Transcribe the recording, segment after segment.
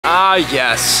Ah,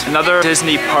 yes. Another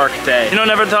Disney park day. You know,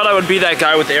 never thought I would be that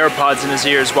guy with AirPods in his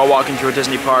ears while walking through a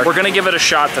Disney park. We're gonna give it a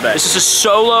shot today. This is a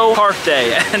solo park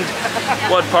day. And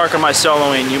what park am I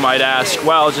soloing, you might ask?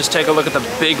 Well, just take a look at the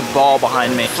big ball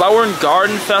behind me. Flower and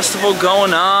Garden Festival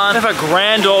going on. Have a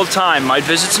grand old time. Might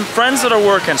visit some friends that are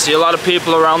working. See a lot of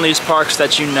people around these parks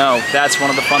that you know. That's one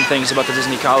of the fun things about the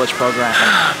Disney College program.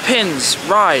 Pins,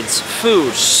 rides,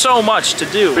 food, so much to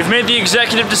do. We've made the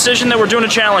executive decision that we're doing a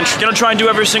challenge. Gonna try and do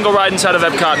every single ride inside of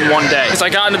Epcot in one day. Because I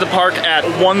got into the park at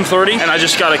 1:30 and I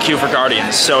just got a queue for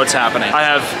Guardians, so it's happening. I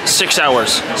have 6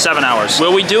 hours, 7 hours.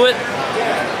 Will we do it?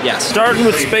 Yes. Starting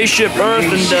with Spaceship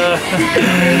Earth and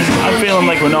I'm feeling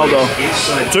like Ronaldo.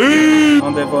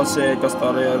 Onde você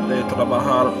gostaria de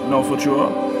trabalhar no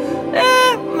futuro?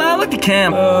 I like the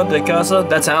camp. De casa,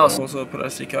 that's house. Also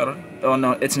praticar. Oh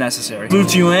no, it's necessary.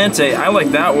 Flutuante, I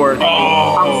like that word.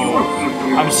 Oh,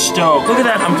 I'm stoked. Look at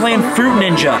that, I'm playing Fruit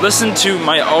Ninja. Listen to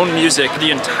my own music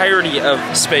the entirety of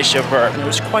Spaceship Earth. It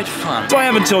was quite fun. So I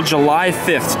have until July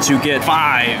 5th to get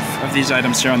 5 of these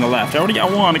items here on the left. I already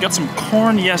got one. I got some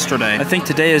corn yesterday. I think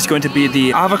today is going to be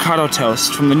the avocado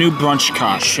toast from the new brunch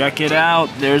cot. Check it out.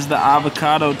 There's the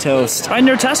avocado toast. Right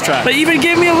near Test Track. They even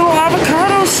gave me a little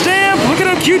avocado stamp. Look at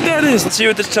how cute that is. Let's see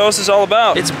what this toast is all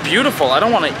about. It's beautiful. I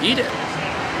don't want to eat it.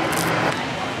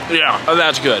 Yeah, oh,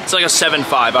 that's good. It's like a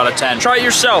 7.5 out of 10. Try it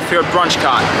yourself here at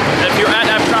BrunchCon. And if you're at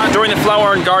Epcot during the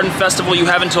Flower and Garden Festival, you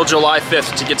have until July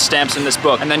 5th to get stamps in this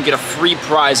book and then get a free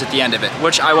prize at the end of it,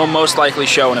 which I will most likely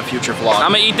show in a future vlog.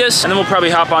 I'm gonna eat this and then we'll probably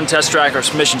hop on Test Track or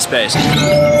Mission Space.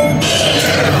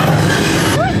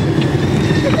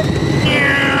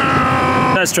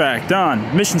 Test Track,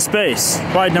 done. Mission Space,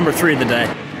 ride number 3 of the day.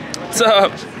 What's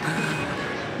up?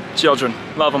 Children,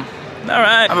 love them. All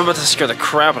right, I'm about to scare the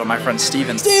crap out of my friend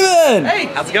Steven. Steven! Hey,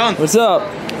 how's it going? What's up?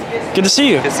 Good to see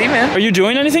you. Good to see you, man. Are you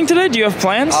doing anything today? Do you have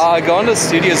plans? Going to the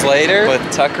studios later with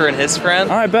Tucker and his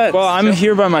friend. All right, bet. Well, I'm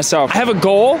here by myself. I have a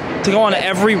goal to go on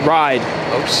every ride.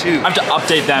 Oh, shoot. I have to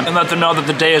update them and let them know that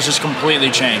the day has just completely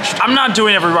changed. I'm not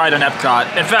doing every ride on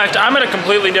Epcot. In fact, I'm at a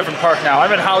completely different park now.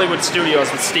 I'm at Hollywood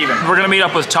Studios with Steven. We're gonna meet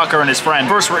up with Tucker and his friend.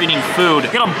 First, we're eating food. We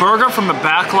got a burger from the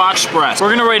Backlot Express. We're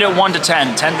gonna rate it 1 to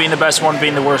 10, 10 being the best, 1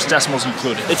 being the worst, decimals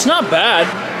included. It's not bad.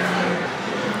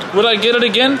 Would I get it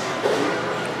again?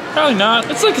 Probably not.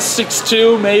 It's like a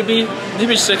 6.2, maybe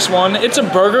 6.1. It's a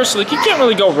burger, so like you can't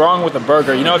really go wrong with a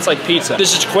burger. You know, it's like pizza.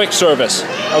 This is quick service,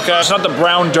 okay? It's not the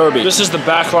Brown Derby. This is the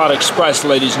Backlot Express,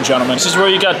 ladies and gentlemen. This is where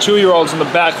you got 2-year-olds in the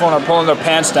back corner pulling their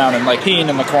pants down and like peeing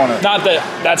in the corner. Not that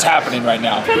that's happening right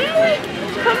now. From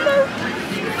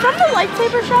the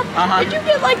lightsaber shop, did you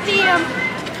get like the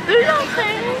little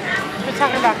thing? We're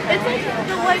talking about it's like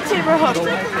the lightsaber hook.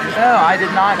 No, I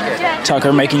did not get it.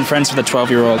 Tucker making friends with a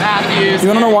 12-year-old. Matthews. You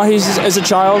wanna know why he's as a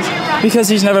child? Because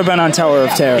he's never been on Tower of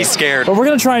Terror. He's scared. But we're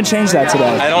gonna try and change that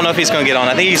today. I don't know if he's going to get on.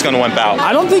 I think he's going to wimp out.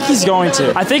 I don't think he's going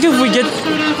to. I think if we get...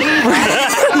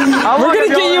 We're gonna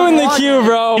get you in the queue,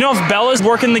 bro. You know, if Bella's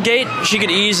working the gate, she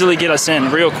could easily get us in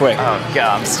real quick. Oh,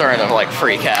 God, I'm starting to, like,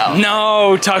 freak out.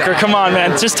 No, Tucker, come on,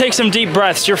 man. Just take some deep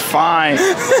breaths. You're fine.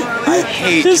 I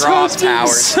hate This drop host is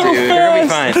towers, so dude. You're going to be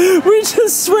fast. fine. We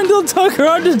just swindled Tucker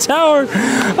onto tower.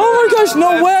 Oh my gosh,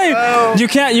 no way.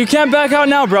 You can't back out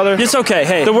now, brother. It's okay.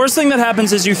 Hey, the worst thing that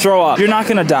happens is you throw up. You're not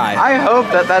gonna die. I hope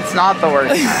that that's not the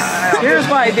worst. Here's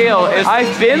my deal, is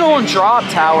I've been on drop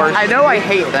towers. I know I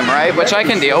hate them, right? Which I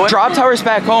can deal with. Drop towers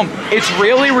back home, it's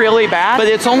really, really bad, but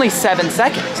it's only 7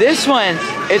 seconds. This one,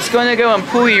 it's gonna go and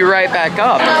pull you right back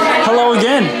up. Hello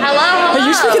again. Hello. Hey,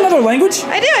 you speak another language?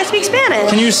 I do. I speak Spanish.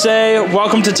 Can you say,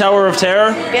 welcome to Tower of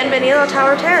Terror? Bienvenido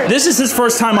Tower Terror. This is his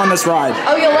first time on this ride.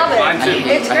 Oh, you'll love it.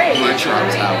 It's great.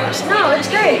 No, it's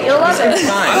great. You'll love it.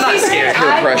 I'm not scared.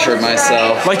 Peer pressured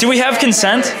myself. Like, do we have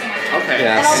consent? Okay.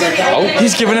 Yes. Oh,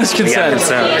 he's giving us consent.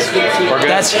 We're good.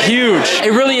 That's huge.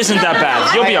 It really isn't that bad.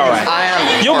 You'll be all right. I am.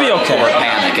 You'll be okay. We're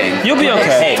panicking. You'll be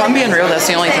okay. If I'm being real, that's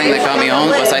the only thing that got me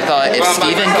on was I thought if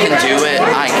Steven can do it,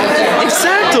 I can do it.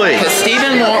 Exactly. Because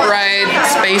Steven won't ride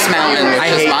Space Mountain,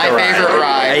 which is my favorite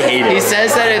ride. I hate it. He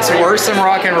says that it's worse than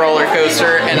Rock and Roller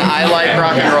Coaster, and I like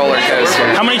Rock and Roller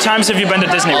Coaster. How many times have you been to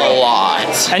Disney A World? lot.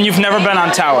 And you've never been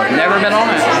on Tower? Never been on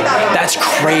it. That's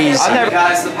crazy.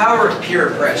 Guys, the power of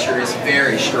peer pressure is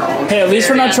very strong. Hey, at least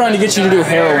we're not trying to get you to do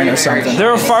heroin or something.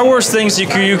 There are far worse things you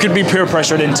could be peer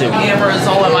pressured into. Camera is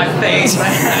all in my face.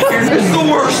 It's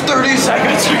the worst 30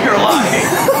 seconds of your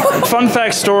life. Fun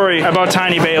fact story about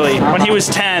Tiny Bailee. When he was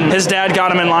 10, his dad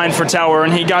got him in line for tower,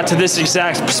 and he got to this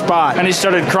exact spot, and he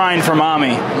started crying for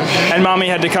mommy, and mommy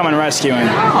had to come and rescue him.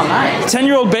 Oh, nice.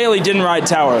 10-year-old Bailee didn't ride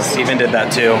tower. Steven did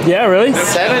that too. Yeah, really?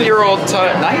 7-year-old,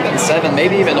 not even 7,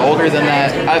 maybe even older than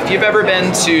that. If you've ever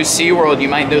been to SeaWorld, you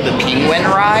might know the penguin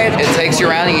ride. It takes you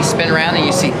around and you spin around and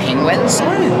you see penguins.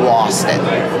 Lost it.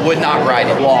 Would not ride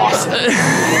it. Lost it.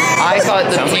 I thought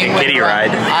the Sounds penguin like a kiddie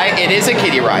ride. It is a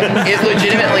kiddie ride. It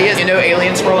legitimately is. You know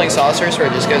Alien Swirling Saucers where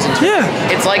it just goes into... Yeah.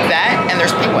 It's like that and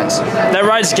there's penguins. That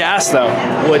ride's gas, though.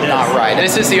 Would not ride.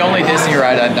 This is the only Disney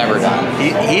ride I've never done.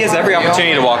 He has every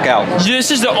opportunity to walk out. This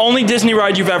is the only Disney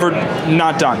ride you've ever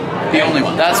not done. The only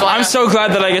one. That's why I'm so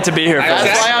glad that I get to be here for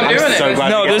That's this. why I'm doing so it. glad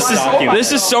No, we get to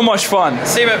this is so much fun.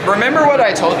 Steven, remember what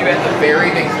I told you at the very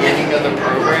beginning of the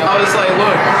program? I was like,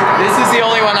 look, this is the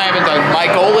only one I haven't done. My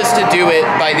goal is to do it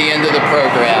by the end of the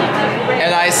program.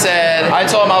 And I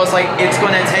told him, I was like, it's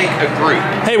going to take a group.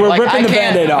 Hey, we're ripping the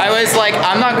Band-Aid off. I was like,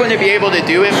 I'm not going to be able to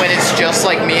do it when it's just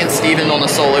like me and Steven on a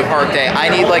solo park day. I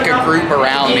need like a group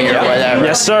around me or whatever.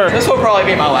 Yes, sir. This will probably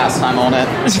be my last time on it.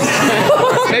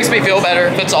 Makes me feel better.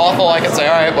 If it's awful, I can say,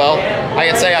 all right, well, I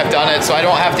can say I've done it, so I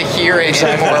don't have to hear it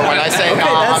anymore when I say,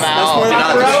 nah, I'm out.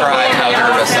 Not to try how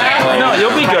nervous I am. No,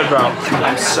 you'll be good, bro.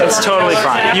 It's totally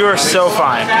fine. You are so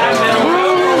fine.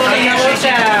 I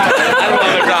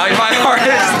love it, dog. My heart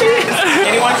is...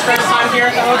 Anyone's first time here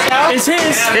at the hotel? It's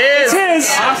his. It's his.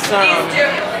 Awesome.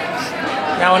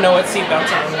 Now I know what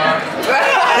seatbelts are unlocked.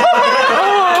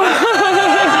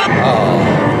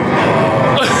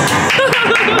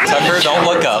 Tucker, don't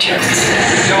look up.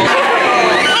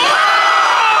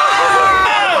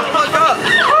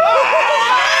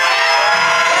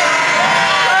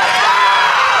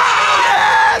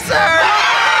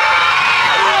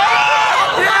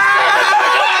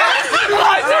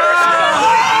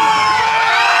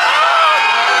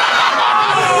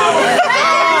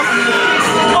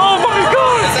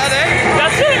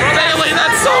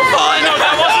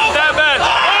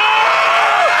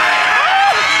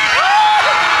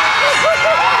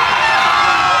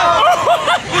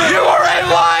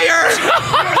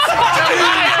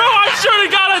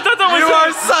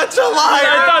 Such a liar!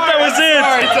 I thought that was it.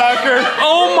 Sorry, Tucker.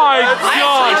 Oh my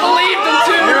god! I believed him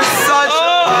too. You're such a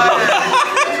liar.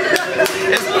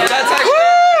 That's actually.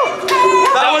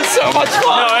 That was so much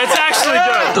fun. No, it's actually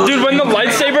good. Dude, when the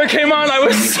lightsaber came on, I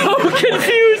was so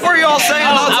confused. What are y'all saying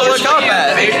not to look up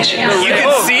at? You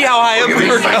can see how high up we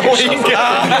were going.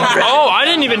 Oh, I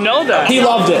didn't even know that. He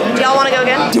loved it. Do y'all want to go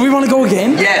again? Do we want to go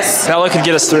again? Yes. Bella could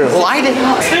get us through. Well, I did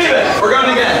not. Steven, we're going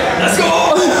again. Let's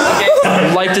go.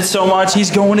 Liked it so much, he's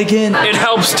going again. It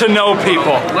helps to know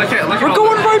people. We're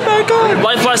going right back up.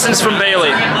 Life lessons from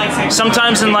Bailee.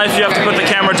 Sometimes in life you have to put the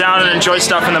camera down and enjoy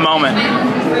stuff in the moment.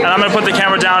 And I'm gonna put the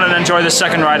camera down and enjoy the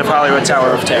second ride of Hollywood Tower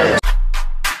of Terror.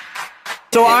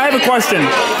 So I have a question.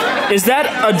 Is that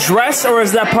a dress or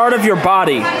is that part of your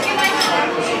body?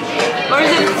 Or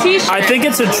is it a t-shirt? I think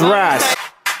it's a dress.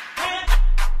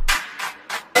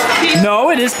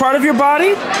 No, it is part of your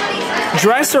body?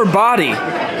 Dress or body?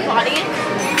 Body?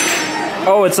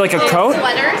 Oh, it's like a coat?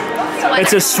 Sweater?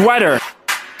 It's a sweater.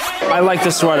 I like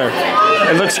the sweater.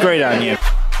 It looks great on you.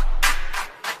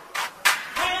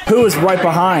 Who is right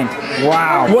behind?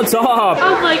 Wow. What's up?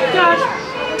 Oh my gosh.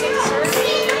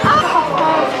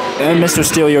 And Mr.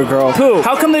 Steal Your Girl. Who?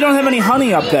 How come they don't have any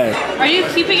honey up there? Are you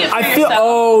keeping it for I feel. yourself?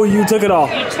 Oh, you took it all.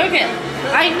 You took it.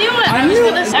 I knew it. I was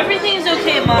gonna. Everything's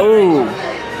okay, Mom. Oh.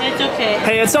 It's okay.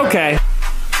 Hey, it's okay.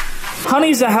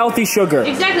 Honey's a healthy sugar.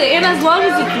 Exactly, and as long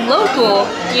as it's local,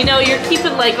 you know, you're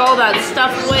keeping like all that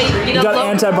stuff away. You know, You got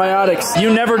antibiotics. You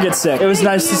never get sick. It was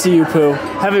nice to see you, Pooh.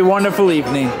 Have a wonderful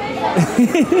evening.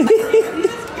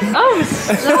 Oh,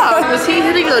 stop. Was he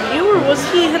hitting on you or was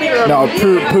he hitting on No, me?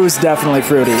 Pooh's definitely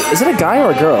fruity. Is it a guy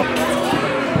or a girl?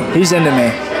 He's into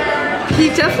me. He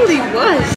definitely was.